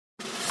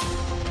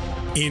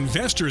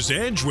Investor's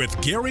Edge with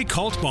Gary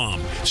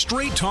Kaltbaum.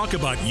 Straight talk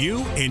about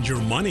you and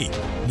your money.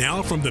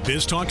 Now from the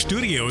BizTalk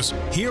studios,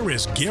 here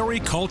is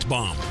Gary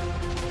Kaltbaum.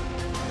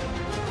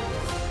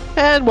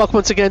 And welcome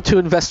once again to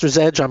Investor's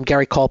Edge. I'm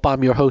Gary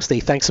Kaltbaum, your host.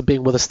 Hey, thanks for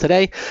being with us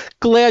today.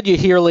 Glad you're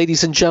here,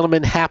 ladies and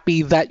gentlemen.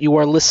 Happy that you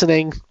are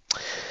listening.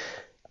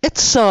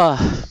 It's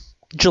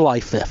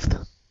July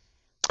 5th.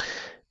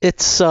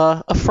 It's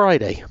a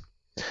Friday,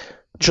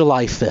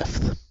 July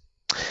 5th.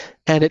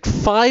 And at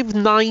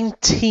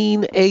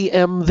 5:19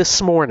 a.m.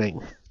 this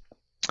morning,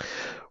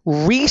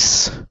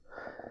 Reese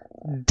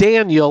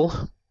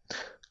Daniel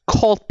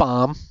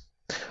Kaltbaum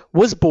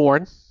was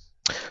born,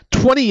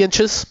 20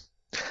 inches,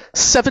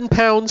 7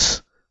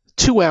 pounds,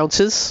 2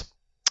 ounces.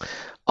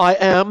 I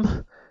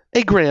am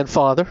a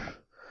grandfather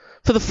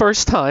for the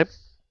first time.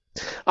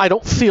 I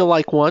don't feel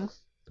like one,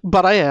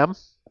 but I am.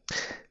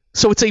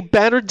 So it's a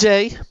banner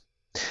day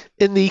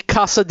in the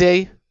Casa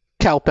de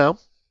Kaltbaum.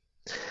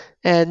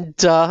 And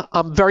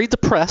I'm very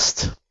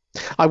depressed.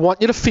 I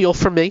want you to feel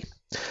for me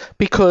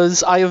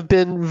because I have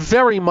been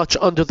very much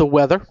under the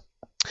weather.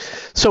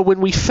 So when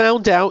we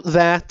found out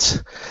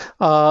that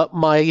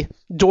my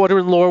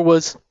daughter-in-law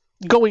was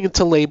going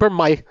into labor,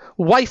 my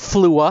wife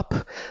flew up.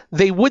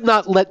 They would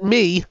not let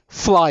me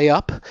fly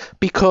up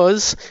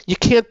because you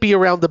can't be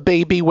around the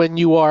baby when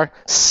you are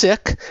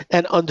sick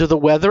and under the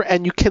weather,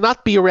 and you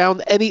cannot be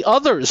around any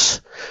others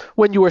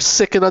when you are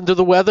sick and under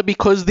the weather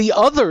because the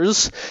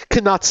others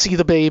cannot see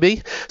the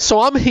baby.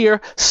 So I'm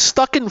here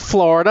stuck in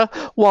Florida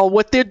while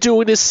what they're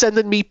doing is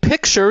sending me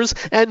pictures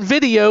and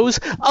videos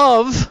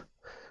of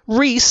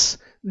Reese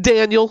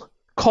Daniel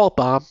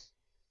Kaltbaum,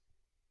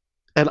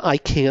 and I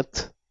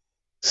can't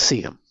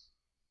see him.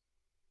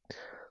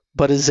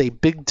 But it's a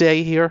big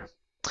day here.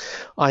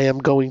 I am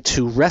going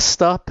to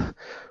rest up,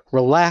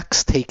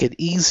 relax, take it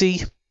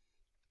easy,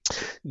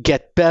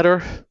 get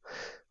better,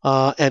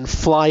 and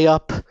fly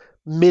up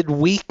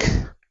midweek.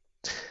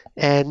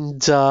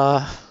 And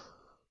I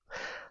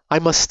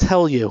must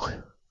tell you,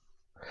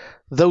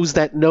 those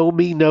that know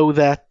me know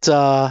that,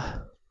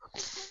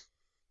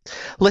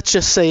 let's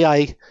just say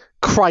I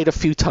cried a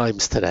few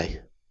times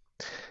today.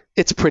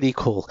 It's pretty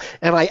cool.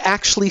 And I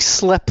actually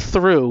slept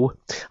through,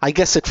 I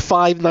guess at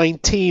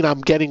 5:19,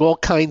 I'm getting all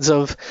kinds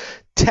of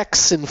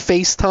texts and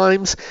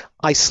FaceTimes.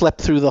 I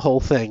slept through the whole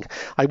thing.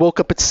 I woke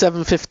up at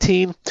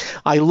 7:15.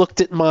 I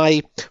looked at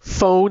my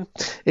phone.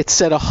 It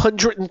said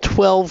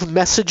 112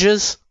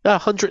 messages.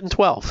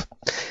 112.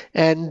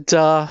 And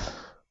that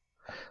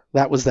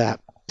was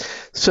that.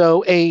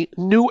 So a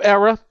new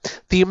era.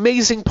 The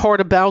amazing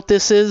part about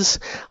this is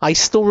I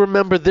still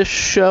remember this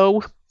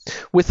show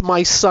with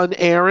my son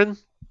Aaron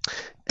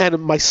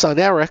and my son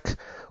Eric,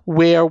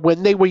 where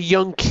when they were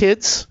young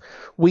kids,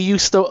 we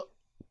used to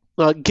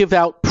give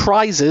out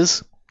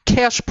prizes,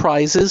 cash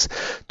prizes,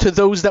 to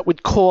those that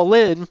would call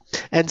in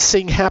and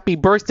sing happy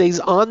birthdays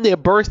on their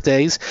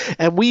birthdays.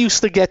 And we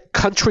used to get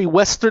country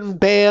western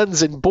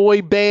bands and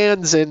boy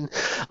bands. And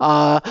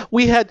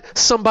we had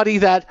somebody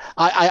that,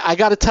 I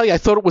got to tell you, I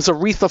thought it was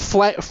Aretha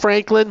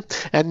Franklin.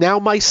 And now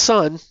my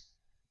son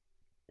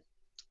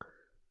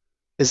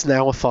is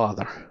now a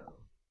father.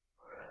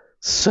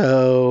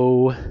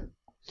 So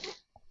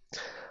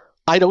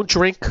I don't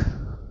drink.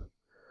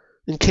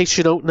 In case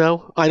you don't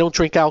know, I don't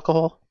drink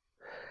alcohol.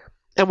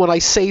 And when I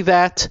say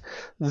that,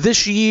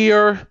 this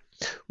year,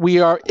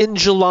 we are in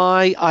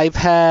July, I've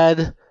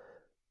had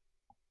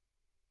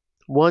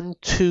 4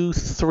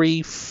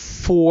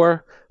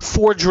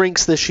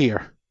 drinks this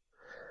year.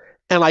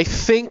 And I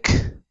think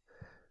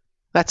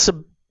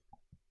I'm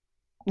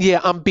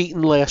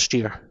beating last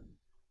year.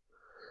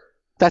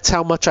 That's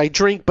how much I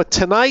drink. But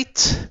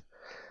tonight,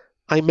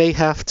 I may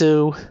have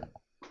to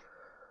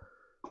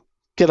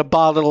get a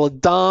bottle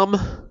of Dom.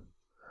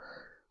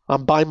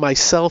 I'm by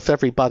myself.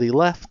 Everybody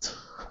left.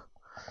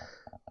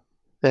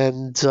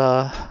 And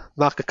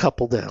knock a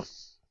couple down.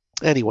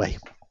 Anyway.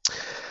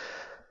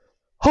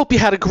 Hope you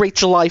had a great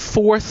July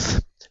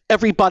 4th.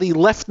 Everybody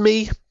left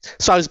me.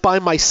 So I was by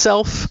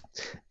myself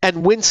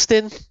and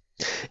Winston.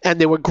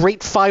 And there were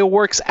great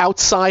fireworks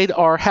outside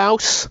our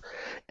house.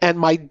 And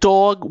my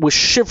dog was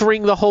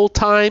shivering the whole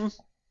time.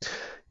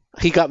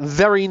 He got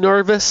very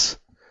nervous.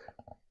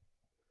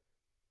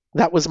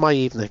 That was my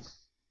evening.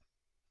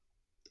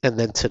 And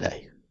then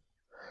today.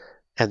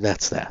 And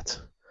that's that.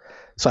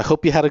 So I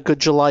hope you had a good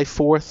July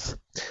 4th.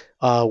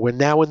 We're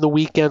now in the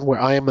weekend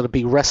where I am going to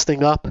be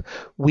resting up.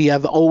 We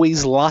have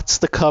always lots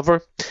to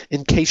cover.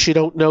 In case you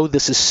don't know,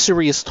 this is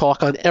serious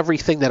talk on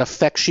everything that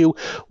affects you.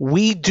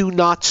 We do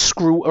not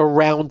screw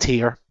around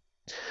here.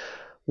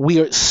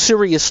 We are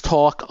serious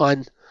talk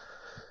on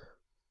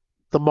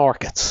the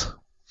markets,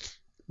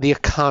 the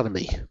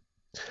economy,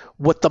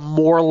 what the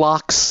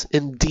Morlocks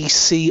in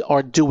D.C.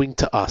 are doing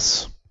to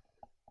us,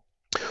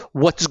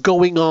 what's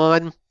going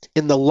on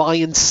in the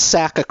lion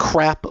sack of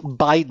crap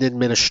Biden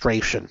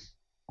administration,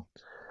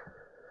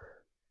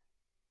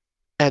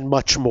 and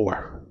much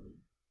more.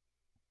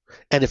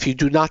 And if you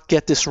do not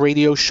get this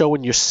radio show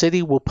in your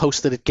city, we'll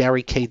post it at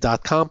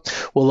GaryK.com.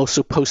 We'll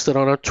also post it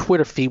on our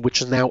Twitter feed,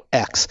 which is now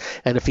X.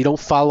 And if you don't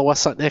follow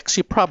us on X,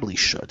 you probably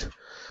should.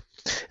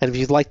 And if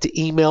you'd like to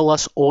email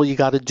us, all you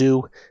got to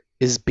do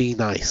is be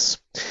nice.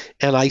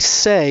 And I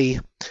say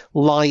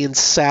lion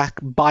sack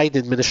Biden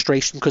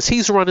administration because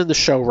he's running the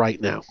show right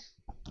now.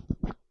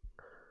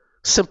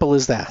 Simple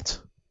as that.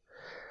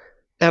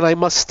 And I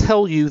must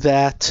tell you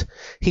that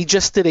he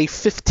just did a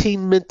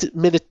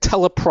 15-minute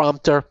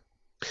teleprompter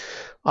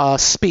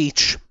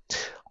speech.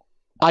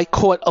 I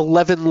caught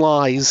 11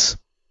 lies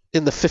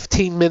in the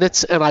 15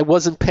 minutes, and I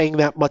wasn't paying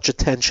that much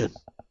attention.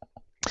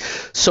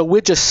 So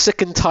we're just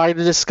sick and tired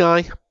of this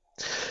guy.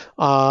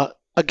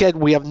 Again,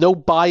 we have no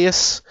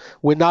bias.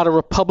 We're not a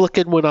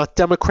Republican. We're not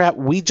Democrat.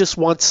 We just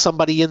want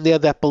somebody in there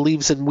that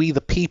believes in we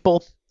the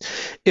people.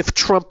 If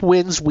Trump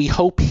wins, we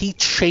hope he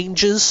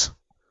changes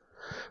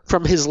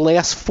from his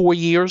last 4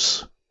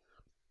 years.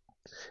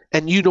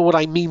 And you know what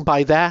I mean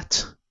by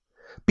that.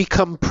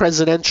 Become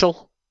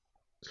presidential.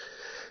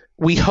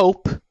 We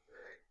hope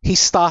he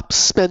stops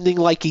spending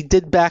like he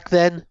did back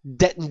then,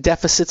 debt and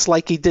deficits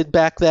like he did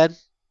back then.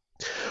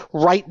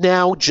 Right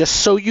now, just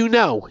so you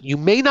know, you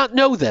may not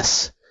know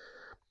this,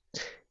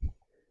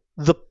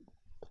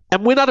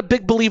 and we're not a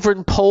big believer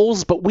in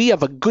polls, but we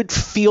have a good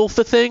feel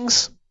for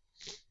things.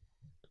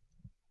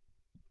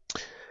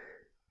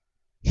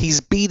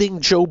 He's beating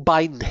Joe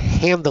Biden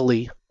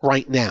handily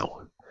right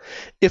now.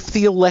 If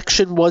the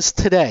election was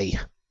today,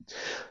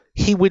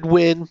 he would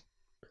win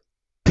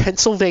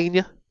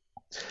Pennsylvania,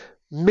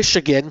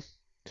 Michigan,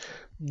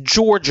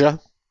 Georgia,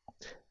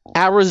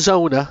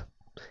 Arizona,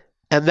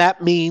 and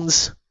that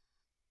means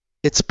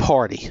it's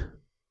party.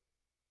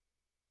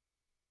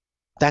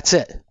 That's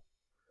it.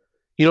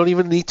 You don't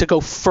even need to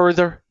go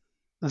further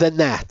than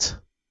that.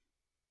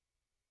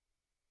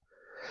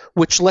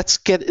 Which, let's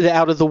get it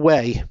out of the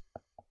way.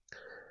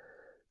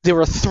 There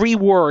are 3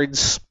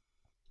 words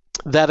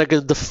that are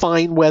going to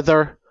define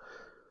whether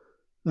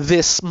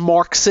this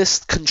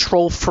Marxist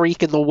control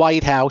freak in the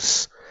White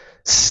House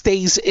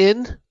stays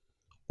in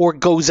or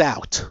goes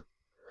out.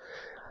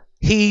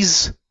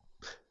 He's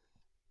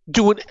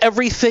doing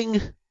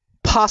everything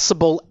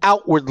possible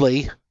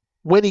outwardly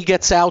when he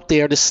gets out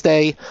there to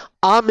stay,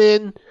 I'm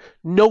in,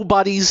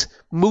 nobody's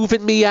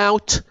moving me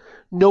out,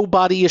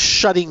 nobody is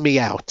shutting me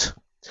out.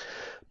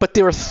 But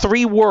there are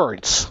 3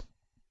 words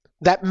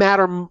that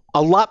matter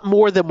a lot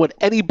more than what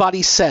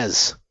anybody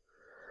says,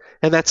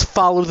 and that's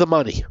follow the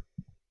money.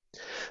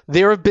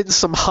 There have been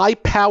some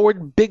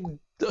high-powered,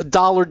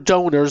 big-dollar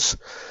donors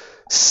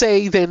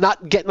say they're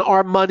not getting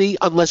our money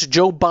unless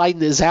Joe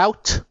Biden is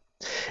out.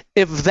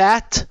 If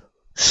that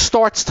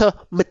starts to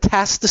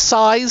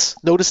metastasize,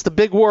 notice the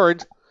big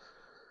word,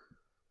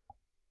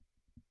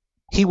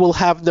 he will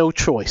have no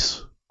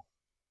choice.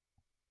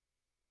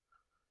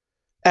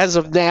 As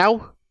of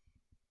now,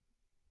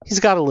 he's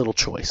got a little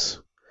choice.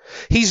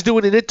 He's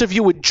doing an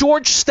interview with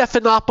George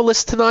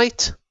Stephanopoulos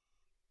tonight.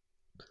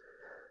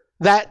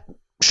 That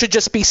should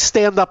just be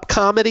stand-up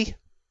comedy.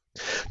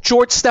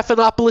 George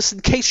Stephanopoulos, in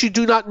case you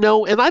do not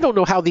know, and I don't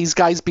know how these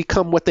guys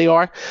become what they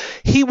are,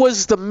 he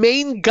was the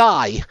main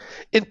guy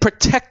in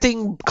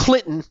protecting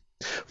Clinton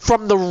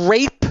from the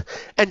rape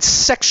and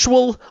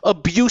sexual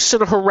abuse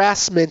and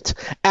harassment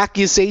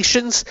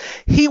accusations.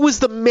 He was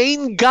the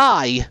main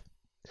guy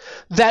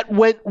that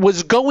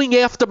was going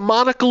after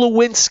Monica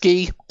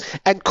Lewinsky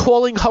and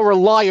calling her a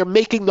liar,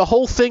 making the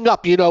whole thing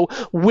up,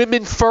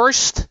 women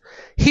first.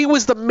 He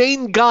was the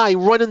main guy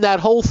running that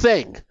whole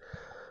thing.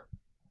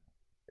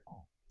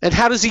 And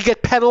how does he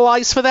get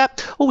penalized for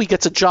that? Oh, he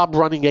gets a job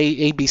running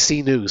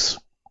ABC News.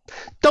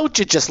 Don't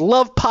you just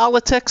love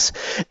politics?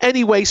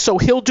 Anyway, so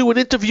he'll do an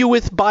interview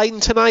with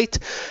Biden tonight.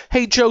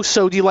 Hey, Joe,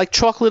 so do you like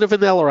chocolate or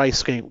vanilla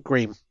ice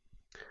cream?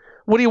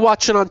 What are you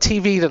watching on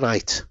TV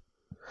tonight?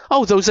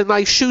 Oh, those are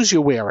nice shoes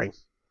you're wearing.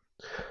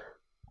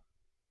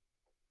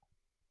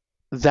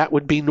 That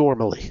would be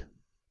normally.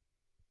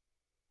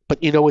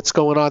 But you know what's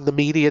going on in the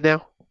media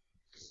now?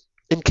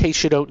 In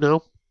case you don't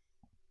know.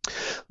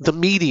 The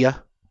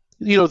media,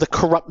 the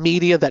corrupt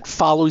media that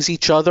follows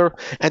each other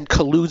and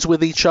colludes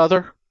with each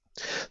other,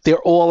 they're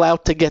all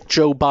out to get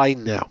Joe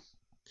Biden now.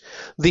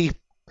 The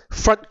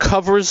front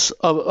covers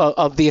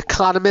of The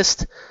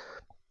Economist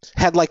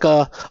had like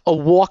a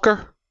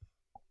walker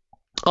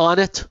on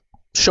it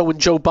showing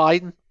Joe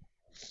Biden,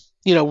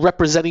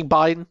 representing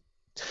Biden.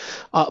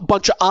 A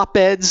bunch of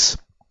op-eds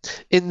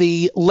in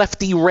the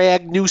lefty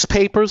rag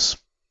newspapers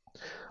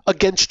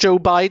against Joe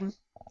Biden.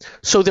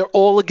 So they're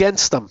all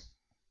against him.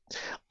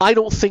 I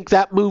don't think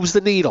that moves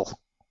the needle.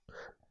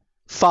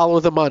 Follow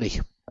the money.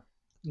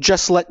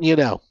 Just letting you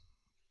know.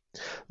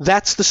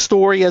 That's the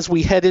story as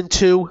we head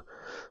into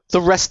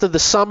the rest of the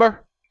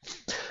summer.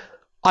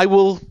 I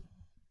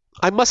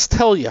must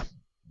tell you,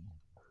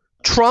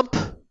 Trump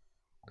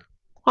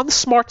on the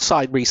smart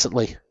side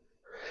recently.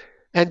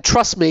 And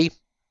trust me,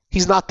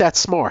 he's not that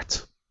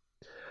smart.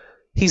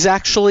 He's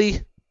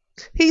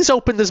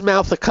opened his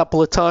mouth a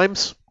couple of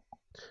times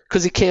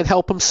because he can't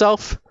help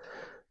himself.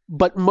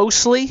 But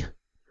mostly,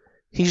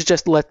 He's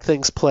just let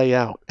things play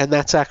out, and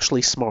that's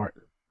actually smart.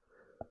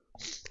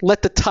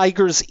 Let the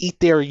tigers eat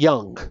their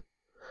young.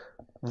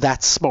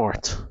 That's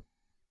smart.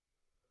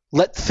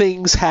 Let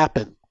things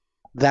happen.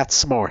 That's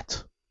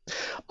smart.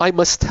 I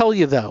must tell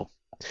you, though,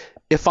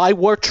 if I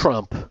were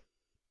Trump,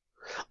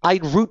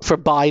 I'd root for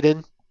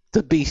Biden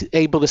to be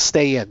able to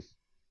stay in.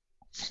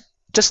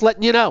 Just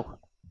letting you know.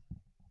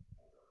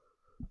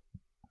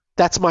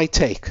 That's my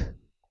take.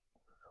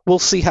 We'll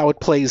see how it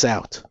plays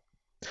out.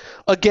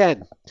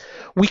 Again,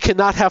 we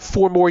cannot have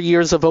 4 more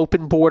years of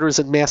open borders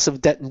and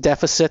massive debt and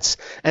deficits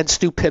and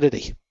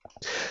stupidity.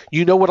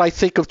 You know what I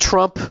think of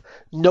Trump?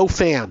 No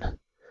fan.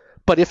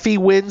 But if he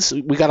wins,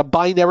 we got a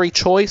binary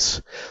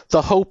choice.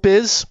 The hope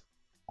is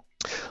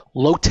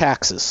low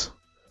taxes,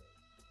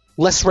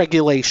 less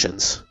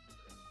regulations,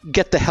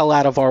 get the hell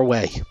out of our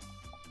way.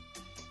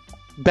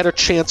 Better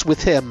chance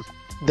with him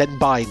than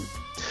Biden.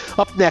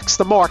 Up next,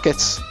 the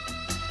markets.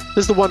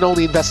 This is the one and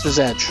only Investor's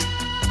Edge.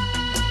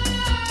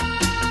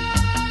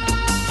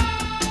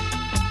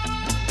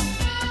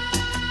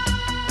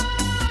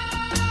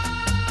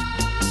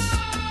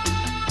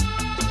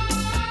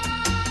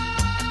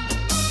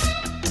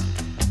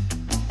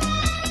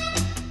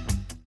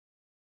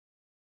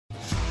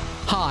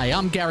 Hi,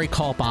 I'm Gary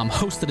Kaltbaum,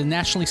 host of the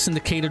nationally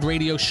syndicated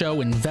radio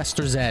show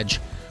Investor's Edge.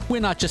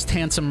 We're not just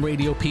handsome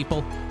radio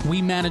people.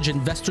 We manage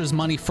investors'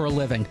 money for a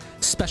living,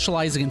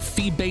 specializing in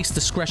fee-based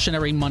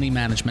discretionary money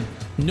management.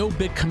 No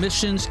big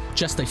commissions,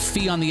 just a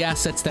fee on the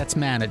assets that's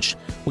managed.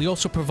 We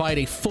also provide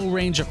a full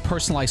range of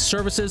personalized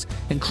services,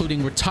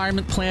 including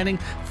retirement planning,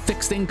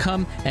 fixed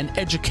income, and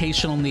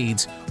educational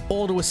needs,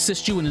 all to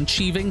assist you in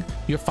achieving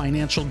your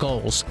financial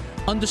goals.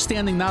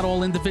 Understanding not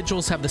all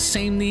individuals have the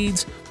same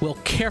needs, we'll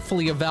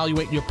carefully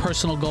evaluate your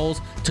personal goals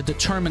to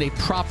determine a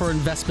proper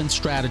investment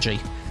strategy.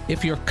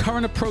 If your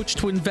current approach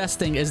to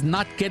investing is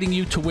not getting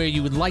you to where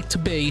you would like to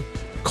be,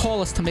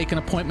 call us to make an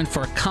appointment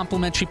for a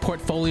complimentary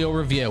portfolio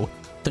review.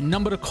 The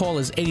number to call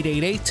is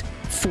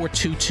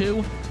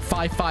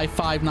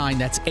 888-422-5559.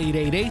 That's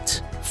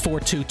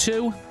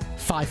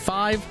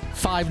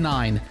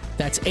 888-422-5559.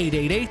 That's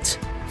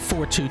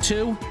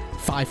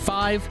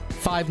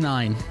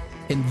 888-422-5559.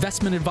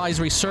 Investment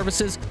advisory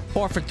services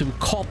offered through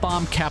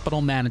Kaltbaum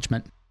Capital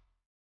Management.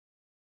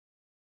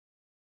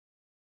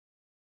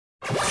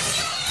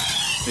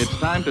 It's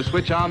time to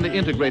switch on the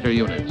integrator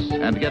units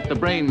and get the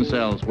brain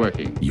cells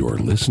working. You're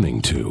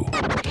listening to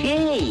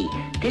Hey,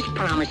 this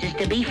promises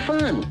to be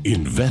fun.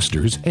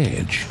 Investor's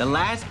Edge The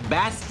last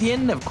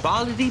bastion of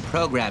quality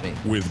programming.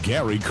 with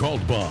Gary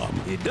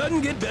Kaltbaum. It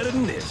doesn't get better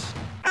than this.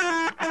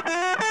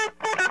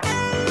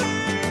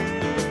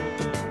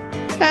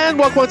 And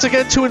welcome once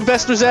again to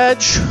Investor's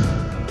Edge.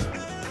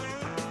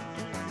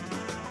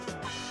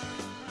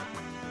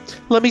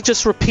 Let me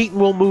just repeat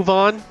and we'll move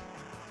on.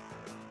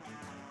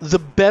 The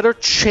better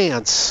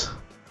chance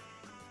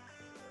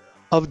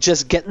of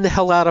just getting the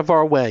hell out of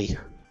our way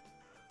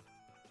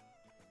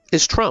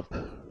is Trump.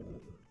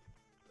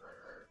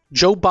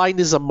 Joe Biden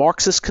is a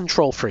Marxist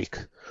control freak.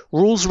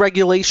 Rules,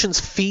 regulations,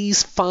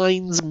 fees,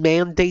 fines,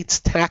 mandates,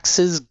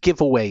 taxes,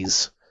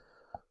 giveaways.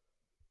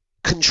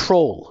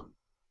 Control.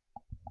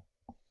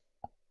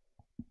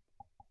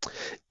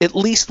 At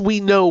least we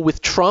know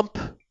with Trump,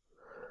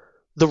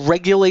 the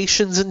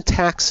regulations and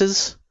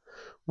taxes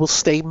will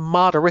stay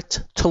moderate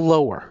to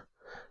lower,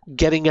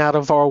 getting out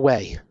of our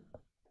way.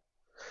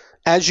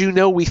 As you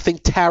know, we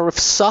think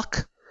tariffs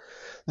suck.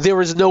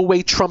 There is no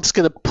way Trump's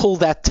going to pull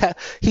that.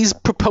 He's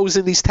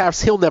proposing these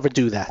tariffs. He'll never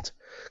do that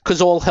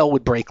because all hell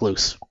would break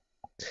loose.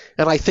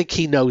 And I think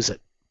he knows it.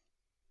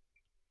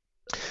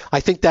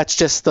 I think that's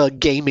just the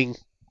gaming.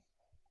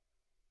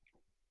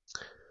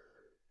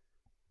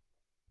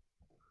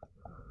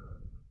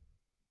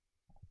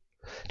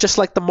 Just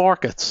like the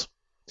markets.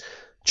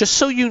 Just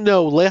so you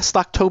know, last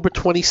October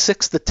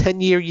 26th, the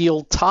 10-year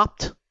yield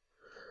topped.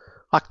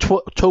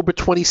 October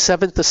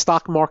 27th, the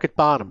stock market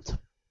bottomed.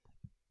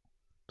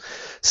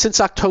 Since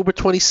October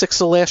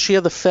 26th of last year,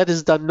 the Fed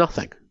has done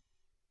nothing.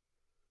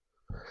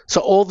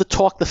 So all the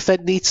talk the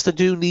Fed needs to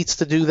do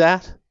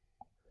that.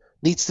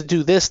 Needs to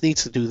do this,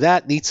 needs to do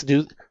that, needs to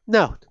do...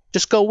 No,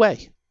 just go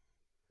away.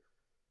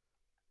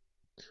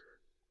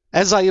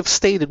 As I have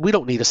stated, we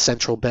don't need a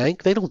central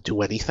bank. They don't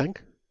do anything.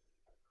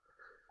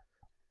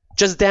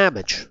 Just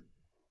damage.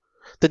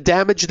 The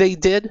damage they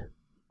did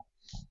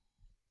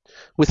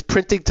with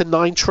printing to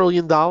 $9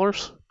 trillion,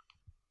 the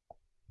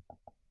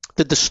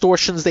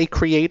distortions they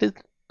created,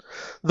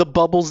 the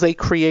bubbles they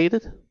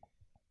created,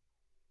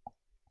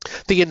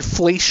 the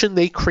inflation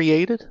they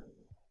created,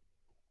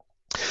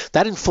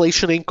 that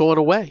inflation ain't going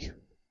away.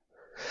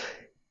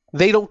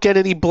 They don't get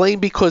any blame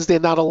because they're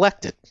not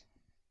elected.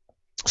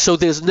 So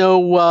there's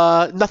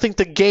nothing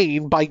to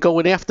gain by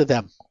going after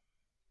them.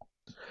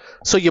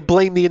 So you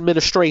blame the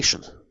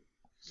administration.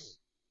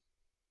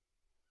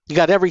 You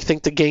got everything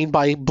to gain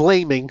by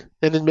blaming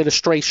an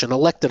administration,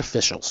 elected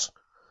officials.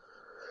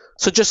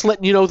 So just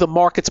letting you know the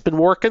market's been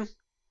working.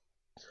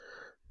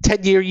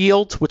 10-year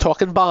yield, we're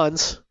talking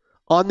bonds,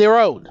 on their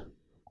own.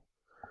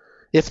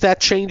 If that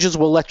changes,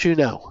 we'll let you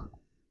know.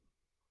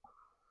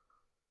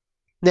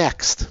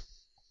 Next,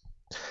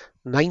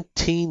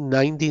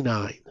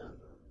 1999.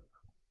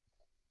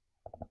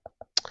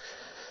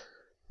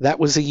 That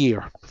was a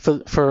year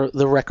for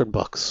the record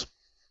books.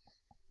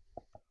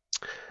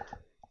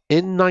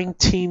 In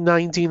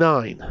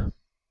 1999,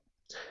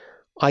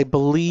 I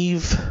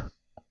believe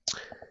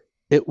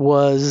it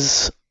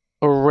was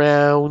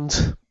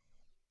around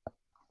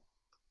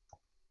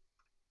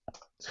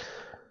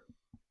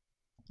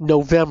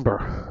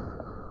November.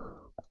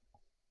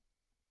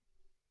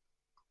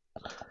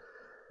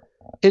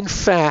 In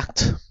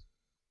fact,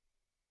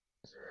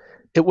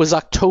 it was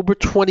October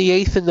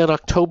 28th and then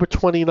October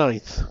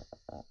 29th.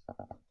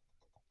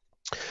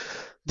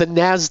 The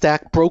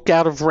NASDAQ broke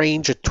out of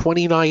range at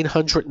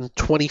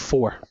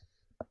 2,924.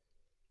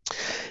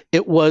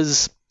 It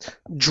was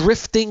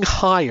drifting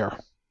higher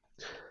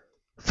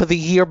for the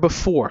year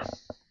before.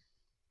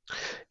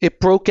 It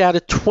broke out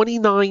at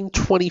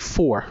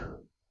 2,924.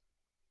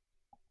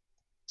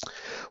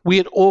 We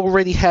had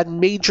already had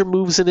major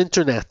moves in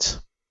internet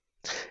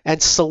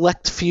and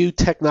select few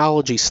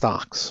technology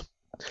stocks.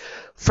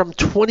 From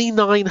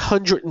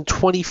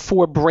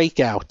 2,924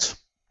 breakout,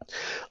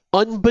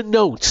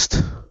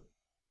 unbeknownst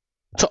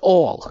to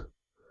all,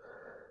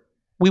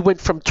 we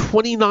went from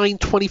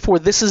 2,924,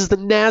 this is the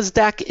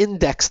NASDAQ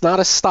index, not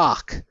a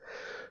stock,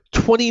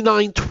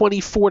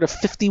 2,924 to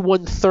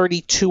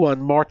 5,132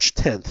 on March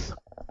 10th.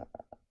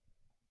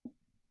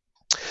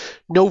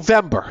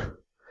 November,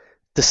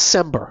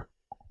 December,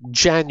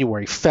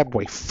 January,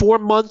 February, 4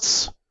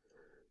 months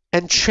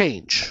and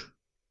change.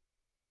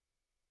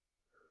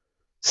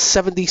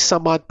 70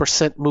 some odd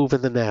 % move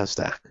in the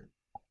NASDAQ.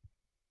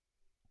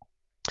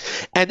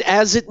 And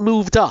as it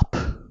moved up,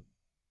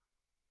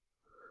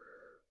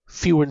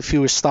 fewer and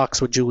fewer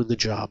stocks were doing the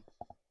job.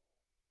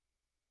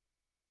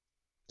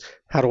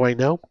 How do I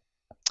know?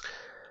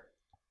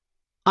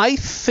 I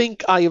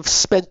think I have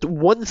spent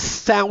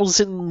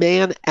 1,000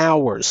 man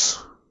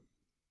hours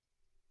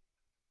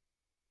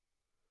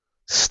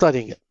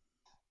studying it.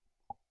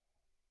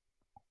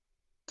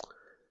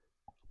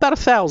 About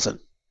 1,000.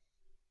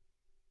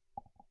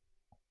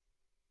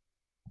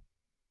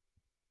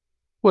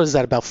 What is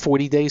that, about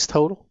 40 days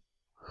total?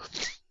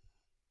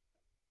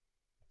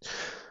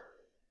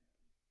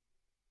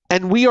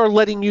 And we are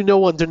letting you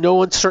know under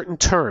no uncertain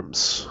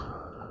terms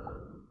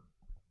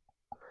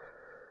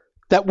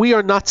that we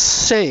are not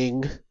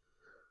saying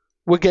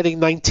we're getting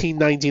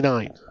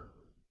 1999.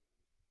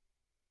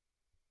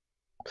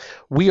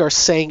 We are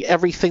saying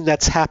everything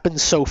that's happened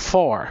so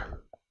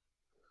far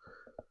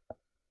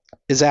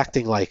is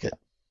acting like it.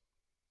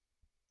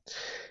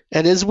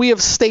 And as we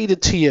have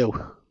stated to you,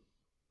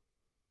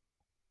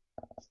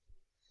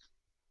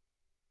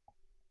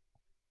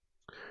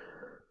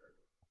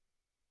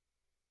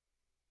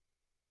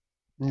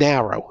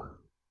 narrow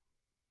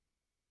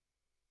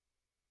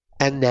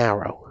and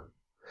narrow.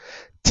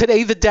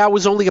 Today the Dow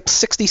was only up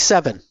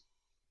 67.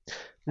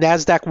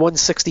 NASDAQ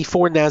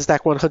 164,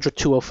 NASDAQ 100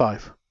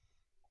 205.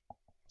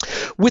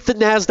 With the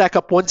NASDAQ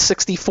up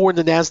 164 and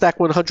the NASDAQ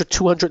 100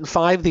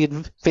 205, the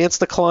advanced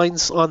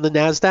declines on the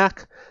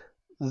NASDAQ,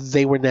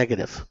 they were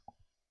negative.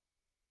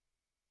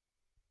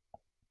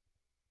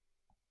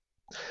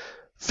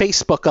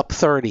 Facebook up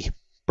 30,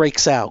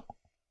 breaks out.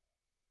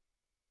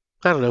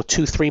 I don't know,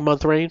 2-3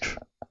 month range.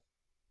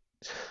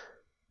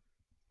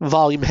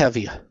 Volume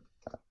heavier.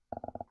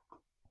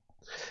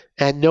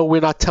 And no, we're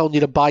not telling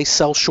you to buy,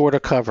 sell, short, or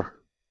cover.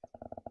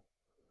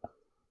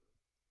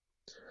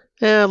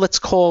 Let's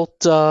call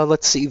it,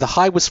 let's see, the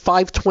high was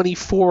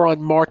 524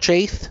 on March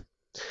 8th.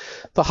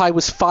 The high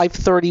was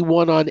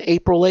 531 on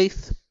April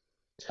 8th.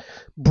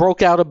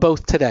 Broke out of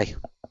both today.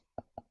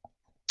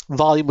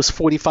 Volume was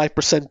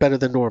 45% better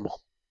than normal.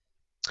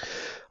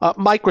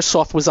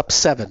 Microsoft was up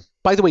 7.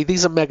 By the way,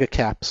 these are mega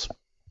caps.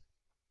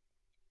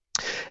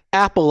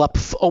 Apple up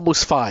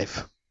almost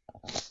 5.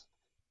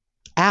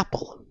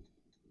 Apple.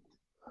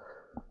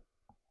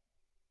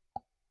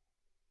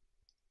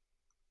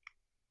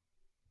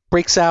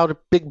 Breaks out a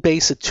big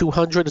base at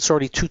 200. It's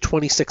already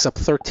 226, up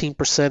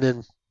 13%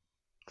 in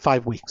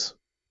 5 weeks.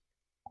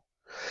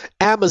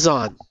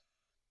 Amazon,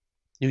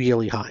 new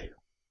yearly high.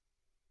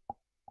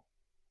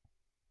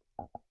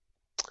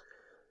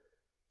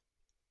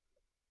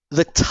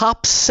 The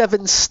top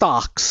 7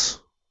 stocks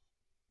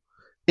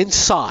in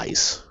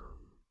size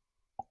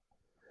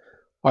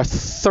are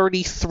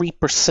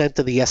 33%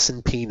 of the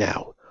S&P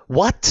now.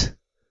 What?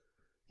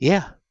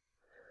 Yeah.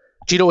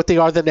 Do you know what they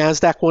are, the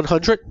NASDAQ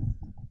 100?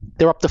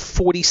 They're up to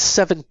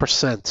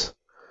 47%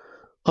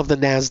 of the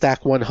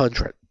NASDAQ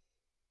 100.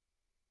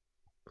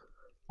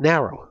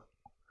 Narrow.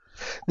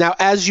 Now,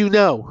 as you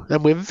know,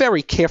 and we're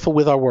very careful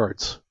with our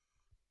words,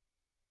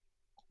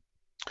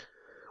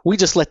 we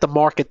just let the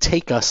market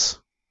take us.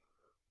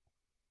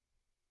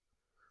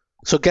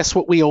 So guess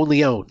what we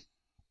only own?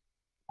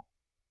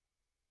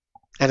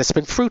 And it's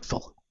been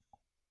fruitful.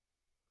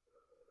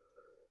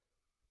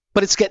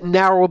 But it's getting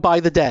narrower by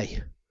the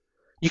day.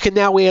 You can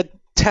now add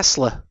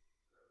Tesla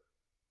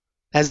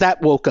as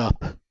that woke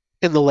up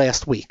in the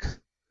last week.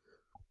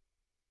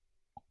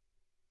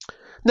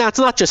 Now, it's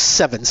not just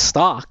 7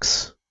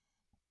 stocks.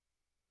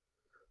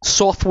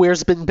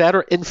 Software's been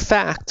better. In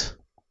fact,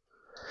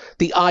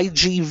 the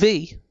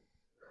IGV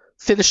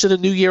finished at a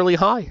new yearly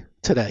high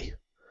today.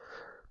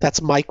 That's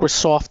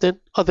Microsoft and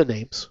other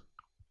names.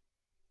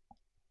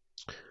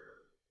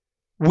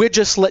 We're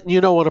just letting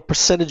you know on a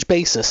percentage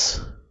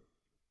basis.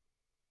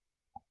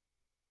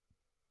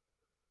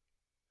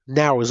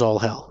 Now is all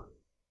hell.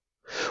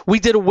 We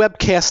did a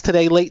webcast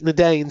today late in the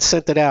day and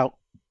sent it out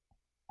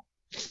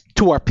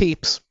to our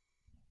peeps,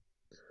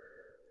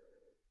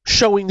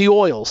 showing the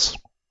oils,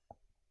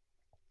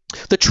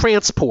 the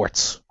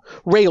transports,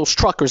 rails,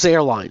 truckers,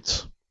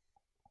 airlines,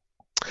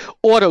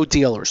 auto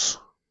dealers,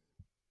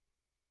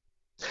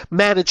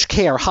 managed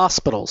care,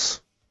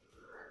 hospitals,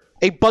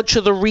 a bunch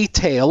of the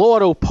retail,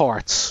 auto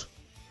parts,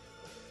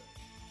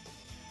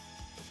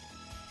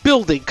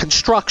 building,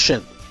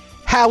 construction,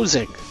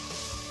 housing.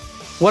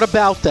 What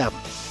about them?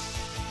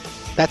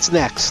 That's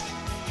next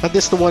on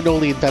this, the one and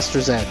only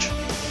Investor's Edge.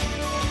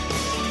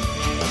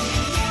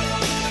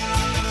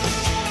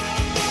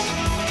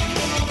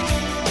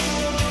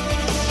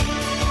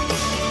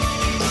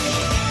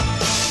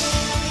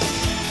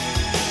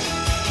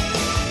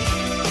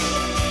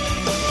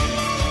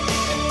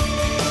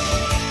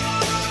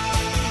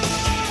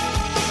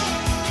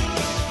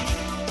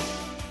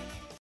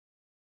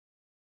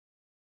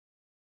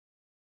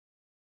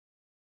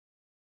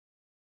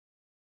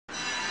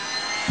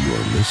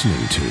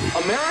 Listening to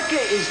America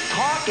is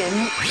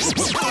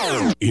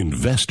talking.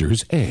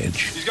 Investor's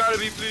Edge. He's got to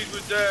be pleased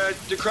with that.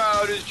 The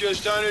crowd is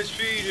just on its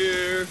feet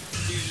here.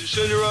 He's a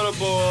Cinderella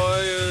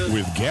boy.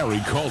 With Gary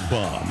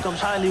Kaltbaum.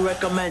 Comes highly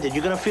recommended.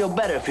 You're going to feel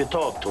better if you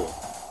talk to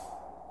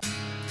him.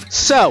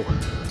 So,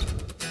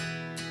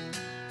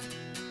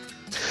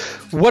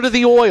 what are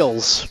the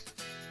oils?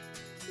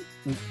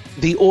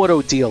 The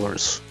auto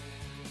dealers,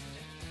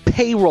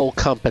 payroll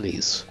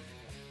companies,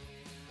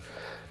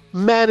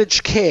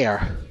 managed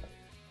care,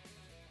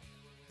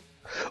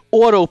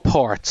 auto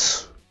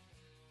parts,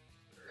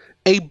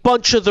 a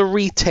bunch of the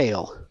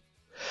retail,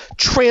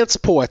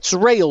 transports,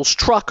 rails,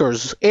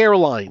 truckers,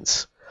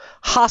 airlines,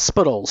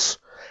 hospitals,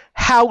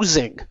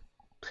 housing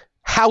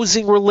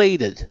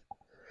related,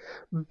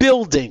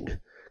 building,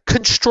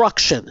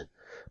 construction,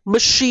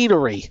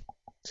 machinery,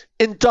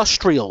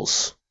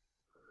 industrials,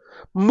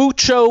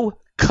 mucho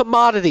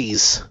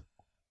commodities,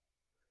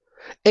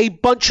 a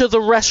bunch of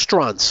the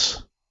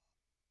restaurants,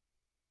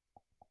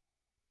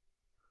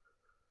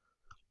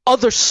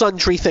 other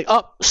sundry things.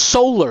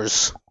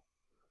 Solars.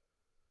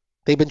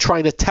 They've been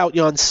trying to tout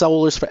you on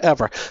solars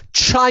forever.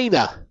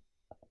 China.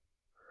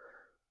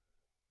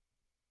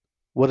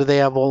 What do they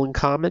have all in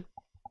common?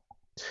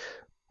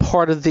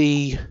 Part of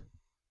the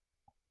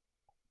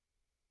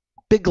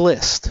big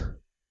list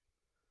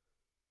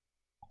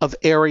of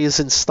areas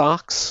and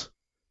stocks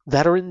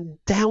that are in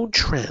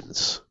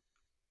downtrends.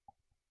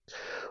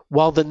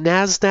 While the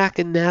NASDAQ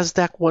and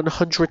NASDAQ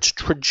 100's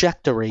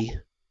trajectory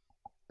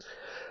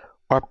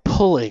are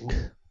pulling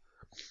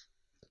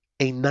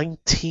a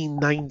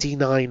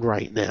 1999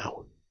 right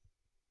now.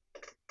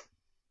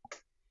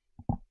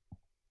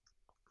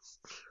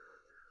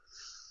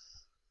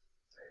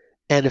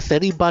 And if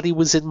anybody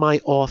was in my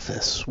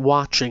office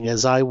watching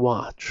as I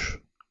watch,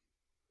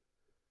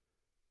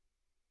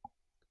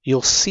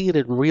 you'll see it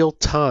in real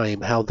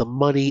time how the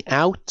money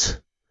out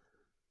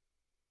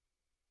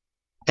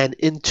and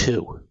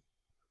into,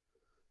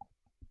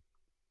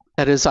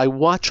 and as I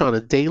watch on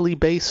a daily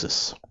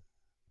basis,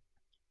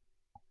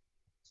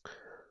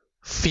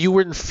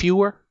 fewer and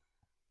fewer,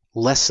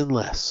 less and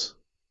less.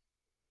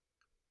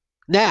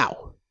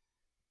 Now,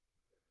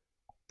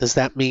 does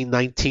that mean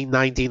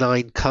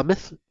 1999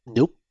 cometh?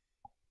 Nope.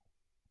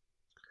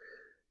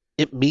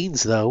 It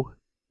means, though,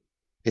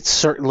 it's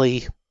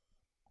certainly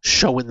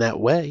showing that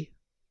way.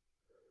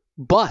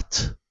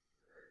 But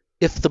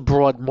if the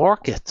broad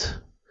market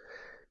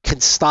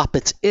can stop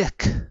its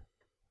ick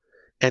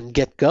and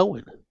get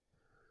going,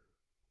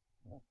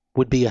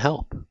 would be a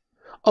help.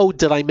 Oh,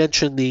 did I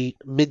mention the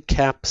mid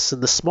caps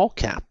and the small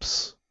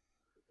caps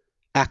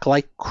act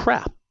like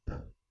crap?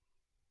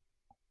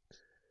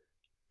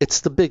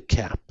 It's the big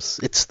caps,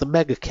 it's the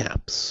mega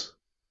caps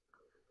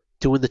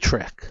doing the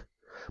trick.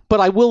 But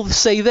I will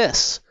say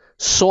this,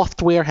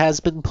 software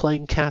has been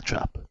playing catch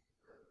up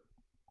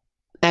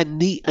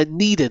and a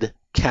needed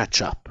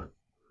catch up.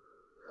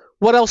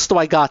 What else do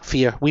I got for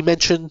you? We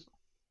mentioned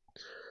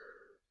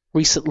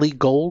recently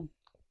gold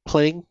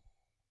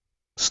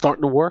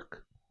starting to work.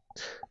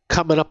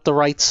 Coming up the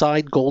right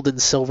side, gold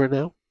and silver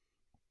now.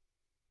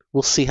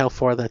 We'll see how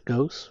far that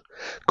goes.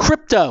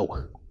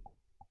 Crypto.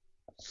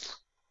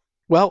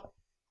 Well,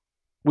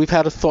 we've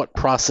had a thought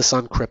process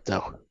on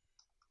crypto.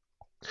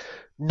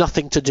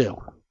 Nothing to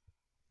do.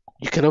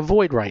 You can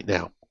avoid right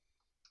now.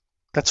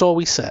 That's all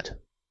we said.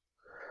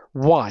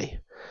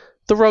 Why?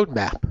 The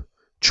roadmap.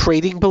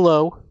 Trading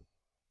below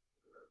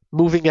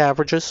moving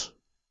averages.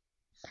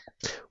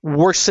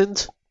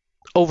 Worsened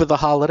over the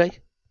holiday.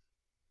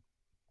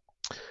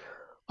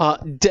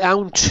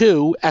 Down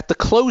to, at the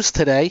close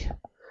today,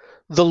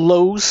 the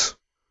lows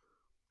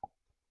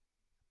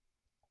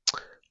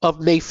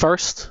of May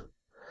 1st.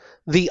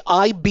 The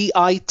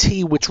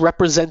IBIT, which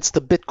represents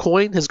the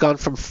Bitcoin, has gone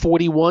from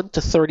 41 to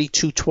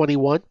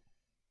 32.21.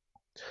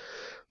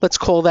 Let's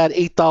call that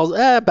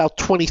 $8, about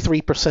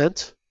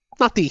 23%.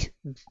 Not the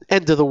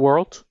end of the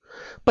world,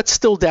 but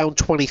still down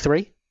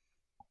 23.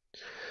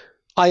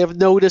 I have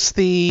noticed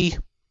the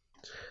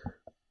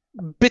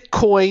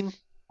Bitcoin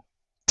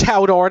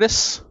tout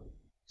artists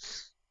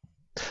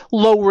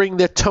lowering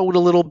their tone a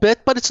little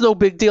bit, but it's no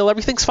big deal.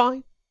 Everything's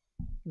fine.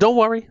 Don't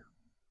worry.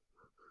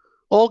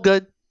 All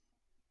good.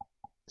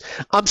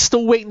 I'm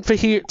still waiting to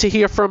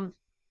hear from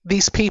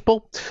these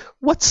people.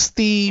 What's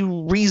the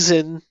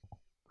reason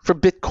for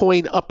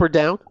Bitcoin up or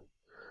down?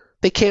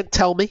 They can't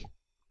tell me,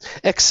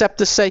 except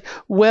to say,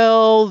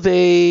 well,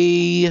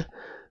 there's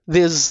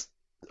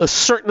a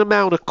certain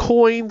amount of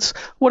coins.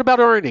 What about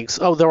earnings?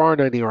 Oh, there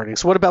aren't any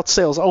earnings. What about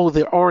sales? Oh,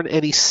 there aren't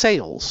any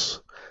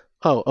sales.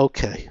 Oh,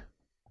 okay.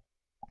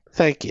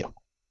 Thank you.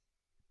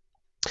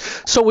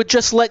 So we're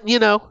just letting you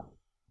know.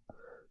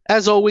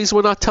 As always,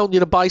 we're not telling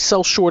you to buy,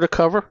 sell, short, or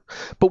cover,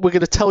 but we're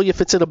going to tell you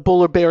if it's in a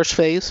bull or bearish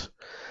phase.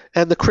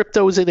 And the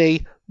crypto is in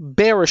a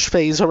bearish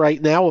phase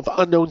right now of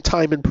unknown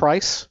time and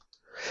price.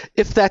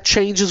 If that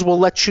changes, we'll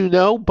let you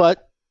know,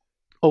 but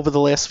over the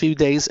last few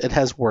days, it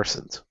has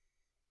worsened.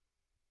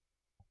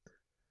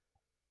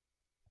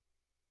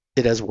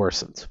 It has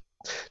worsened.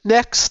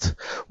 Next,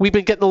 we've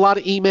been getting a lot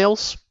of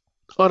emails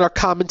on our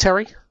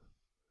commentary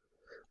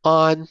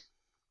on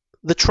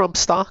the Trump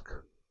stock.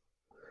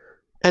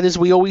 And as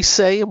we always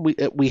say, and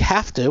we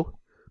have to,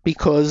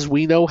 because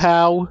we know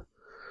how,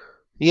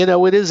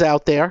 it is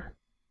out there.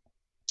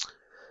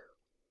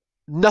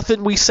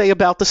 Nothing we say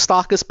about the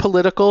stock is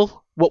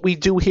political. What we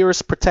do here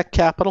is protect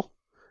capital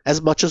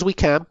as much as we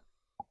can.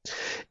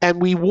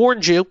 And we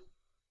warned you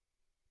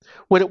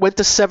when it went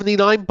to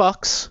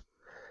 $79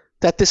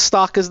 that this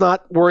stock is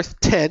not worth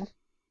 10.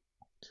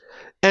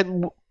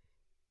 And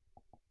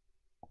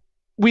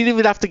we didn't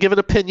even have to give an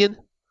opinion.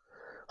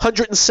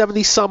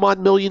 170 some odd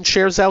million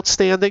shares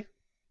outstanding.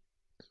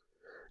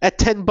 At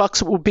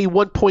 $10 it would be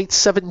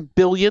 1.7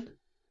 billion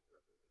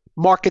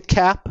market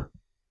cap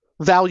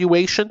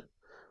valuation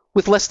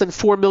with less than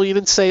 4 million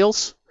in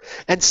sales.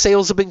 And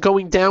sales have been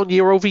going down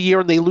year over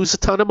year and they lose a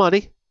ton of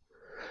money.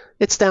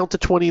 It's down to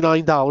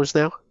 $29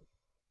 now.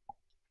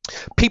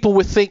 People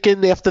were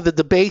thinking after the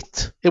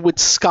debate it would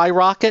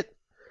skyrocket.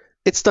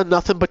 It's done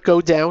nothing but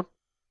go down.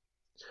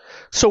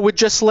 So we're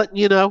just letting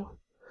you know.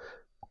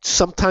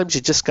 Sometimes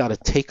you just got to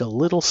take a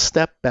little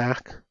step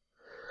back,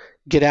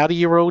 get out of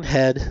your own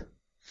head,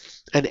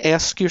 and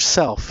ask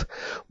yourself,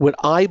 would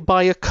I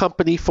buy a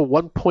company for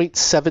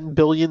 $1.7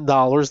 billion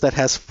that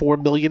has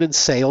 $4 million in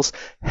sales?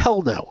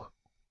 Hell no.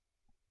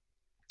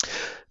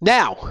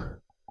 Now,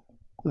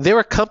 there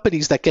are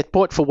companies that get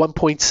bought for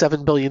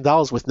 $1.7 billion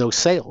with no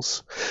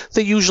sales.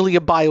 They're usually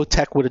a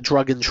biotech with a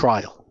drug in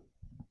trial.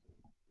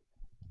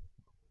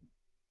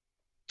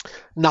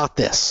 Not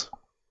this.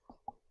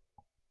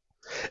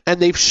 And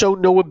they've shown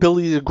no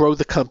ability to grow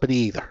the company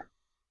either.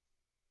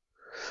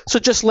 So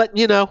just letting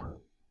you know.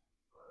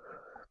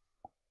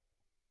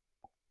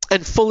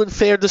 And full and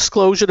fair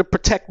disclosure to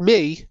protect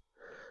me,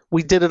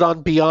 we did it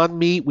on Beyond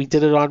Meat, we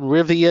did it on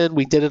Rivian,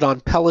 we did it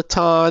on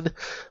Peloton,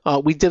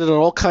 we did it on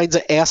all kinds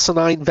of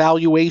asinine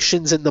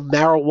valuations in the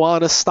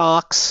marijuana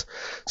stocks.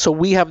 So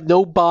we have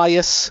no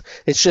bias.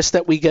 It's just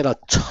that we get a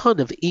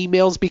ton of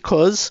emails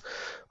because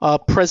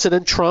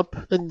President Trump,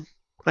 and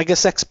I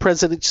guess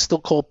ex-president, still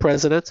called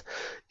president,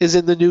 is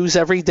in the news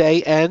every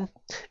day and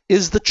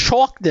is the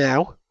chalk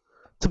now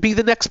to be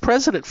the next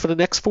president for the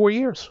next 4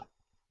 years.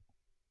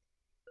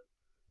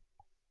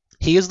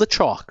 He is the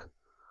chalk.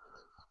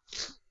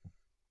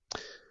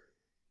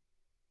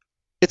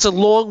 It's a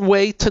long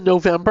way to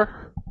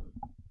November.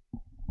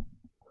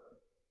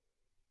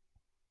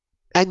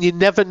 And you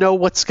never know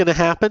what's going to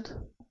happen.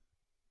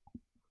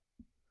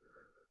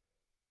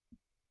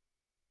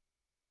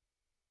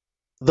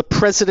 The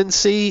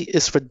presidency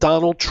is for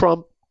Donald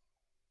Trump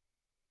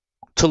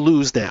to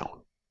lose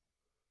now.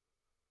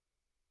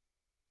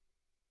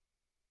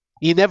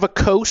 You never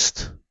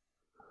coast,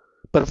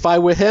 but if I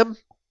were him,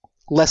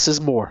 less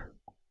is more.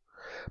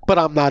 But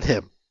I'm not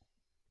him.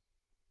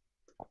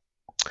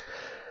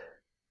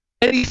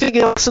 Anything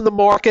else in the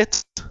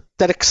market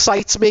that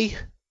excites me?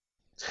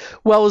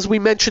 Well, as we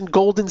mentioned,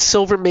 gold and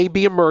silver may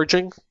be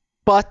emerging,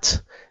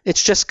 but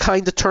it's just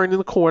kind of turning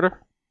the corner.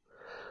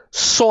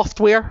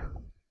 Software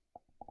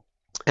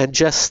and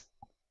just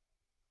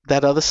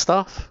that other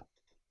stuff.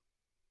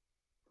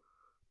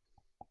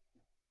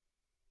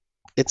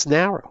 It's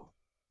narrow.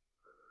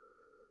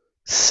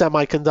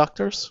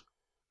 Semiconductors,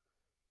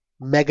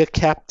 mega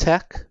cap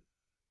tech,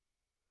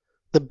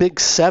 the big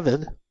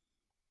seven.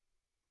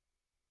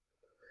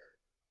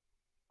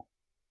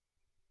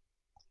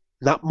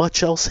 Not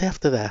much else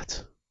after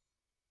that.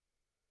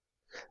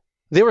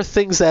 There are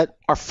things that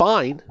are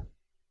fine,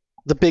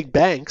 the big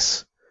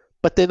banks,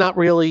 but they're not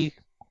really,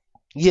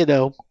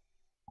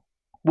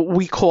 what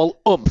we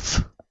call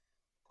oomph.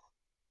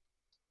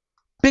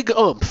 Big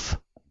oomph.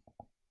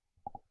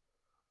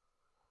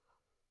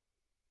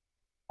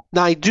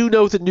 Now, I do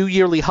know the new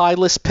yearly high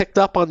list picked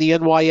up on the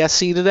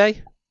NYSE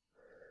today.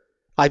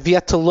 I've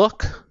yet to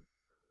look.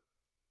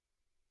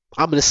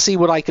 I'm going to see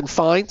what I can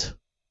find.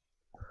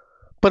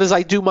 But as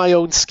I do my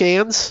own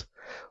scans,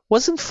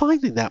 wasn't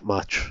finding that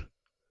much.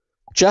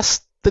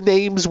 Just the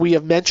names we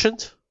have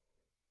mentioned.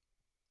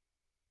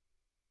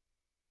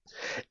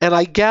 And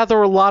I gather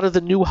a lot of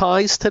the new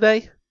highs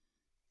today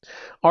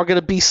are going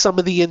to be some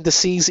of the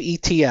indices,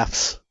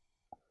 ETFs.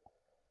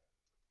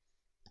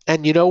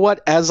 And you know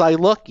what? As I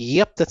look,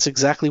 yep, that's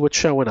exactly what's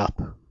showing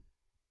up.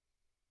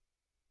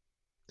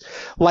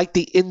 Like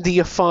the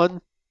India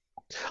fund,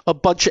 a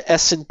bunch of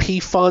S&P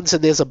funds,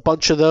 and there's a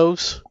bunch of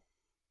those.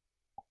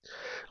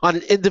 On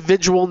an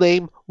individual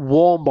name,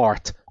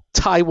 Walmart,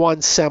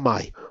 Taiwan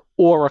Semi,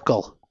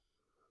 Oracle.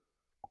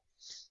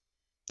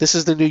 This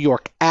is the New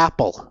York,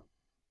 Apple,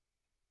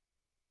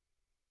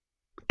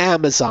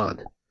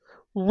 Amazon,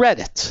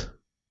 Reddit.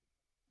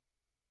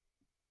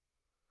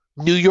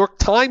 New York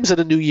Times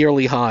at a new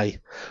yearly high.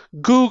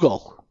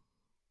 Google.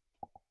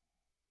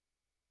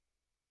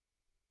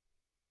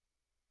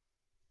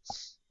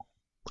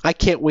 I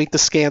can't wait to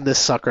scan this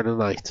sucker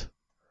tonight.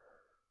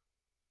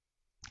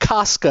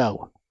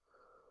 Costco.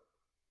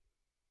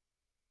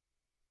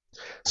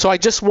 So I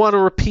just want to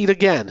repeat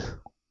again.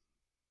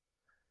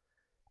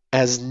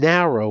 As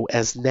narrow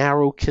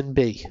can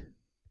be.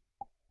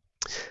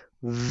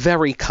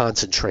 Very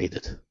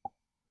concentrated.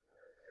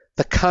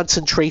 The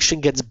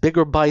concentration gets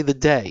bigger by the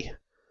day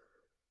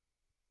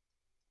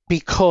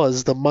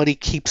because the money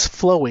keeps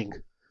flowing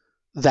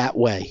that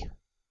way.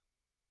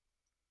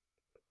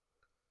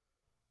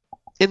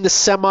 In the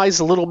semis,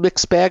 a little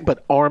mixed bag,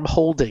 but ARM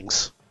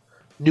Holdings,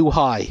 new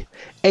high.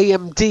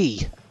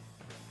 AMD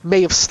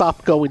may have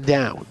stopped going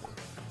down.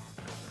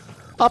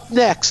 Up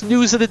next,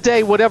 news of the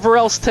day, whatever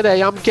else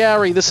today. I'm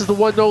Gary. This is the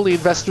one and only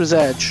Investor's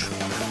Edge.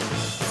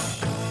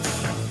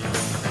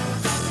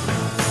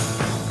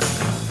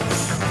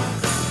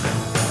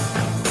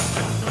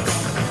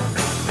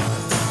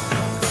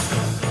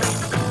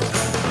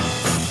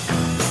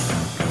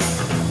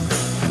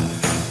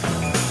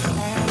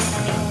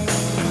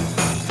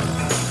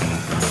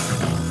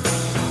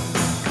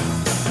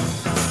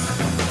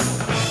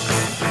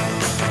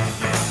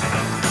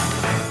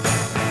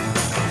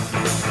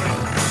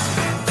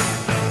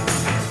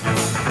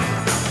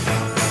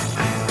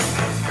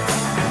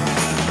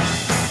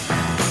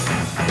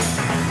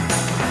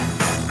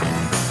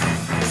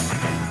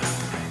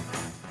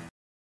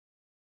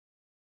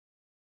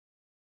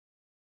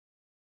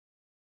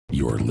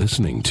 You're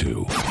listening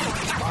to...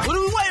 What are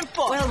we waiting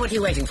for? Well, what are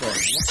you waiting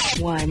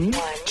for? 1,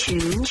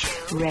 2,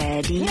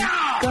 ready,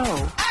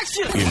 go.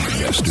 Action!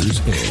 Investor's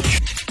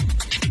Edge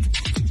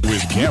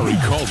with Gary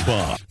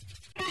Kaltbaum.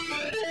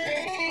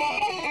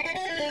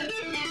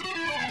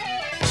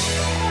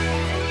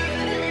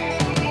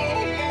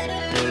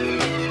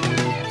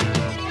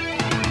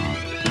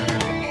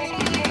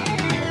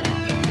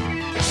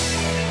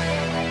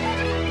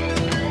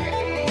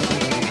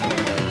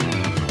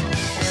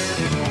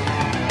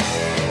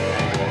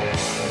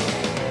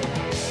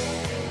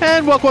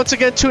 And welcome once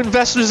again to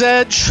Investor's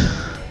Edge.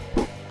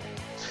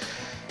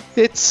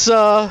 It's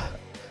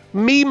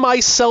me,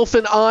 myself,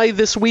 and I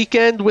this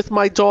weekend with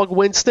my dog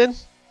Winston.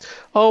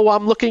 Oh,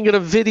 I'm looking at a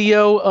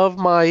video of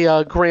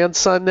my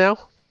grandson now.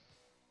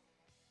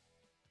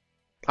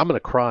 I'm going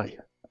to cry.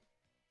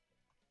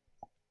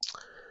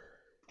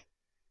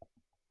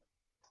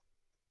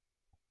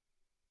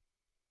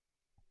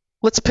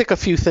 Let's pick a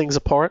few things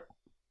apart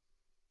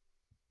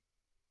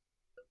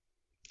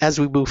as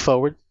we move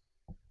forward.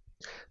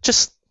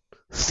 Just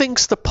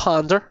things to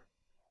ponder,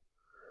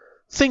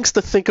 things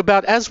to think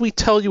about. As we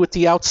tell you at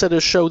the outset of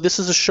the show, this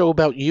is a show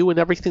about you and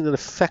everything that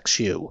affects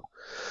you.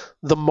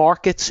 The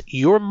markets,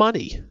 your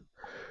money,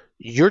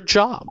 your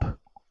job,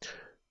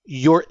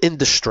 your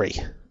industry.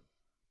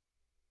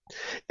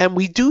 And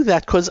we do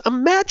that because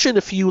imagine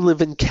if you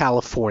live in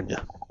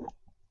California.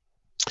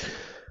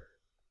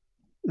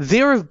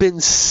 There have been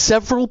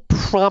several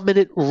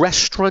prominent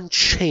restaurant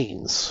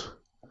chains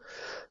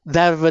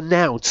that have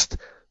announced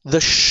the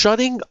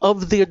shutting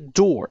of their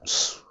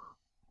doors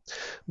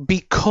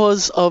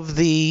because of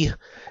the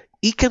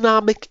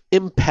economic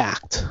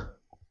impact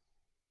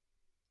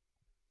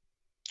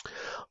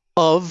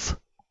of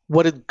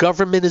what a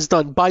government has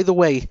done. By the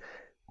way,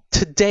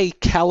 today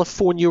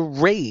California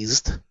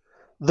raised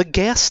the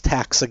gas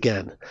tax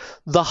again,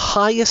 the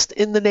highest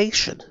in the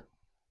nation.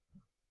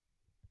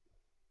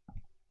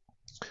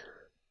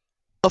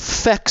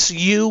 Affects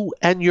you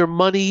and your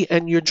money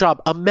and your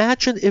job.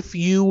 Imagine if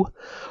you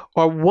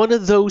are one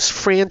of those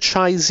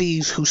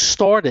franchisees who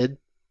started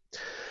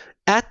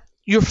at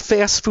your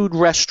fast food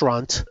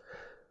restaurant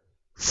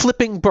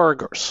flipping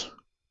burgers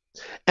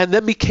and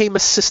then became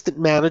assistant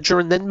manager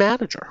and then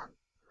manager.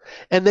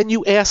 And then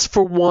you asked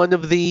for one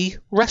of the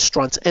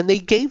restaurants and they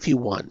gave you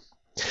one.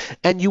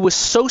 And you were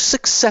so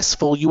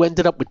successful you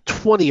ended up with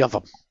 20 of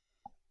them.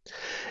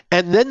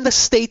 And then the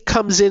state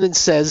comes in and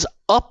says,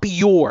 up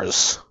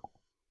yours.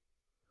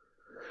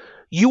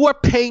 You are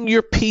paying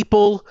your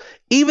people,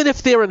 even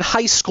if they're in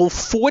high school,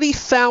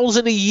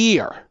 $40,000 a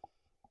year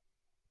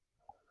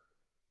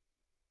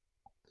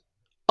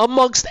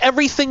amongst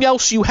everything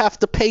else you have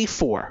to pay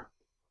for.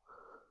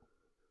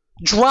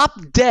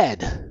 Drop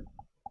dead.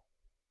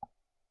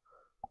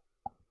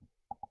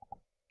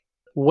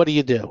 What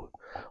do?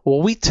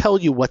 Well, we tell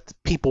you what the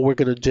people were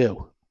going to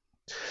do.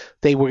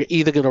 They were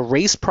either going to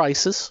raise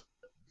prices,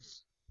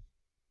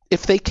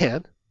 if they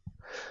can,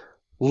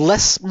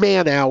 less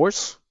man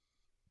hours,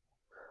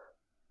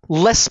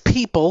 less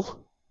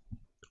people,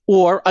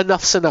 or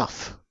enough's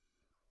enough.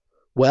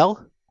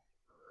 Well,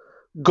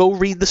 go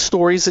read the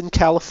stories in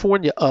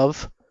California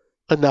of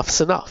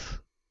enough's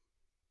enough.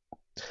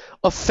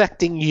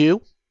 Affecting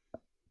you,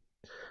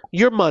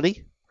 your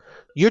money,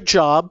 your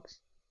job,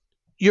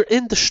 your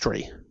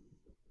industry.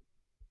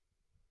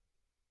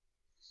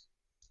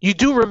 You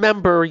do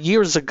remember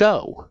years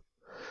ago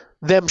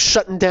them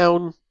shutting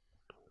down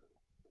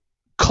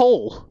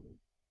coal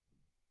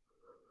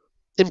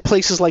in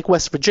places like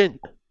West Virginia.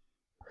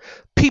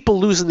 People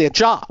losing their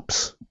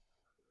jobs.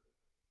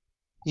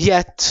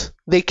 Yet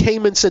they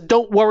came and said,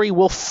 don't worry,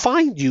 we'll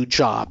find you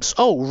jobs.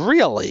 Oh,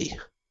 really?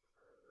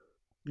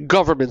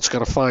 Government's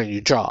going to find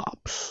you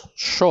jobs.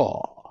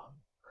 Sure.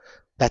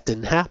 That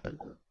didn't happen.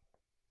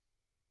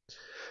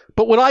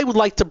 But what I would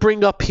like to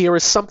bring up here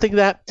is something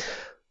that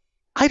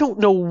I don't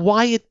know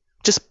why it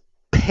just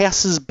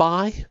passes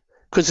by,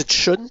 because it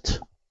shouldn't.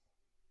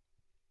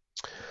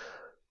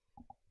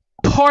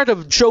 Part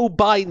of Joe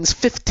Biden's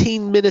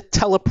 15-minute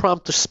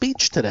teleprompter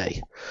speech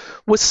today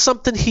was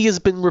something he has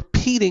been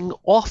repeating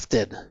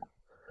often.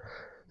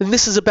 And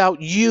this is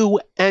about you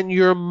and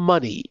your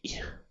money.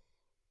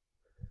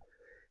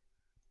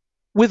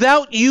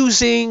 Without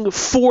using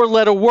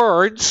 4-letter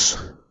words,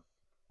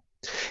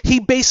 he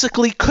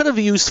basically could have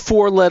used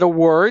 4-letter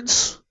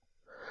words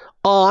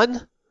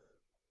on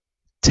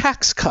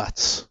tax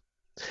cuts.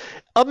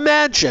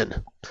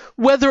 Imagine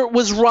whether it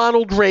was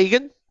Ronald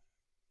Reagan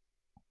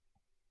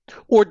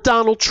or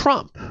Donald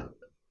Trump.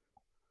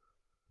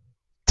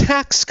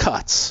 Tax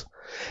cuts.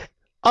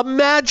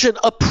 Imagine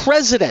a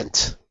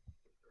president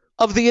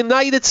of the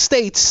United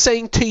States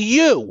saying to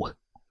you,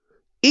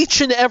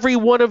 each and every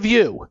one of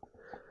you,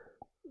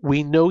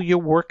 we know you're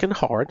working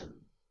hard.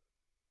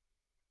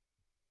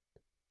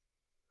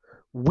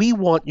 We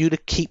want you to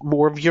keep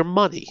more of your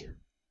money.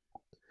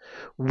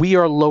 We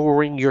are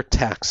lowering your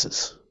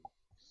taxes.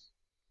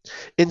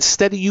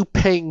 Instead of you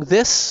paying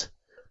this,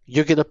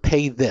 you're going to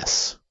pay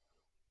this.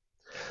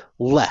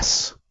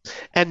 Less.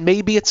 And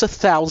maybe it's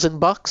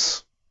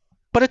 $1,000,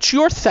 but it's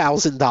your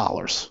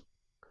 $1,000.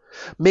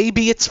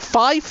 Maybe it's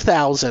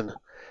 $5,000.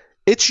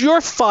 It's your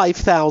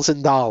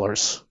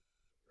 $5,000.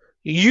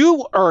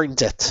 You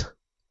earned it.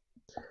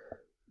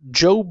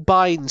 Joe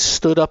Biden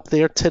stood up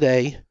there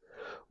today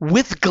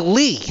with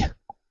glee,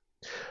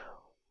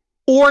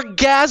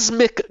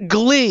 orgasmic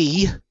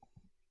glee.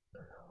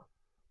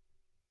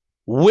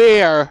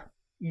 We're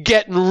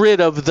getting rid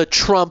of the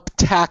Trump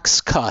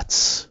tax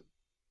cuts.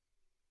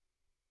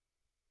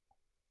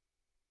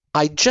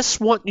 I just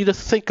want you to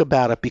think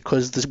about it,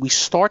 because as we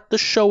start the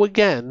show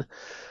again,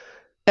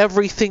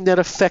 everything that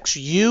affects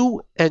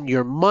you and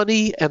your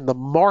money and the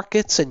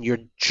markets and your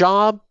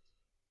job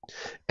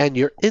and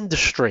your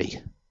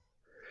industry,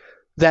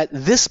 that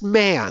this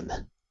man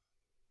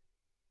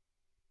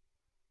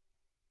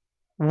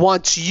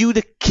wants you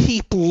to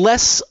keep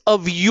less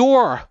of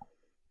your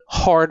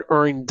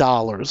hard-earned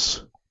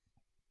dollars.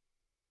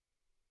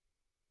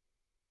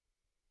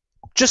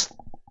 Just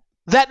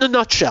that in a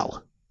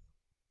nutshell.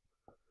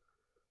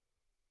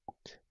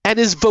 And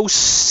is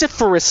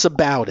vociferous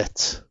about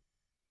it.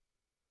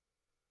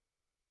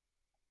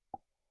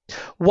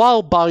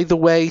 While, by the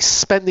way,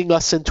 spending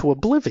us into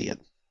oblivion.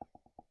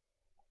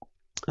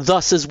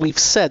 Thus, as we've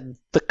said,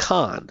 the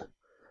con.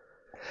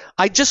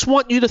 I just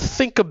want you to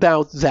think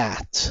about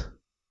that.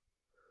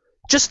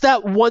 Just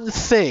that one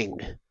thing.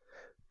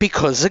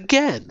 Because,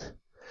 again,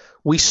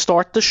 we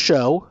start the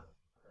show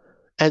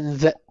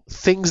and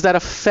things that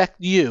affect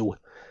you.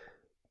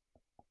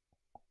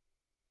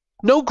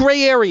 No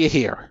gray area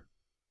here.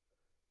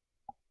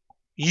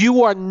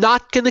 You are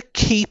not going to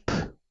keep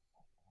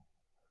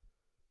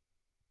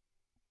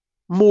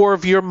more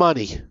of your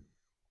money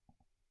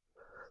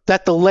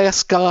that the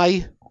last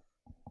guy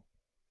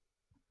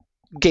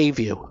gave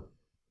you.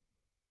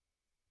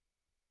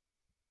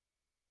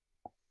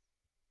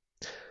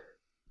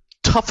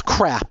 Tough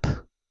crap.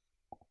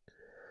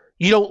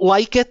 You don't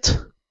like it?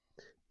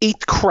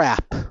 Eat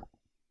crap.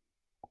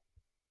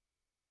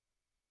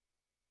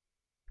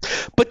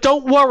 But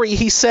don't worry,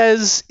 he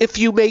says, if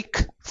you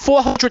make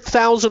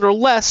 $400,000 or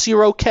less,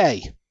 you're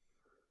okay.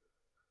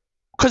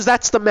 Because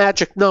that's the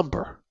magic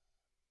number.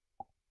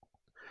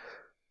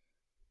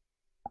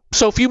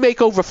 So if you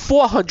make over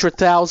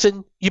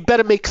 $400,000, you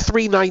better make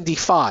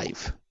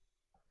 $395,000.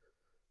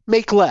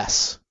 Make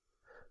less.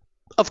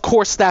 Of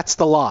course, that's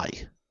the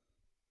lie.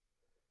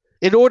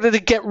 In order to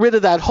get rid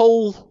of that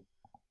whole,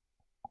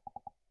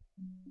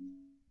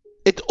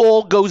 it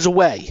all goes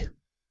away.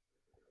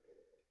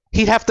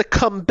 He'd have to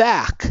come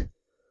back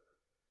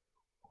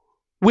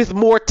with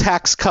more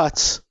tax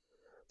cuts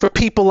for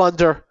people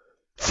under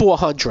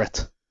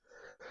 $400,000.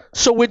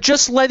 So we're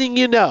just letting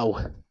you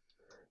know,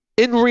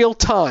 in real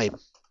time.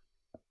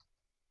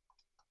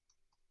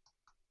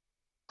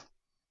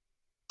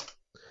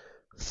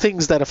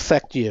 Things that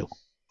affect you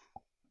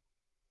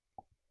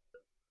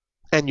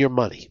and your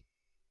money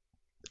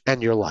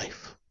and your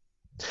life.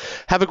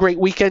 Have a great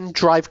weekend.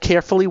 Drive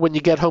carefully. When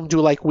you get home, do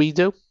like we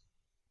do.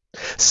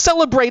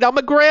 Celebrate. I'm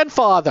a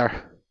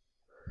grandfather.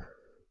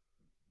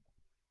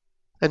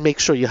 And make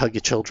sure you hug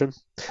your children.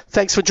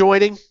 Thanks for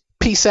joining.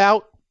 Peace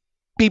out.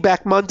 Be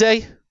back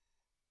Monday.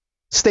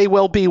 Stay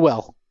well, be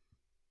well.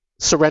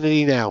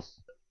 Serenity now.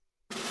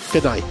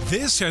 Good night.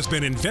 This has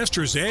been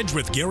Investor's Edge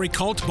with Gary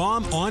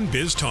Kaltbaum on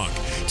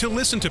BizTalk. To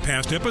listen to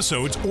past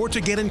episodes or to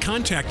get in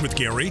contact with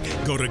Gary,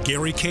 go to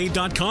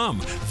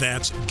GaryK.com.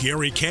 That's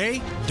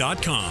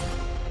GaryK.com.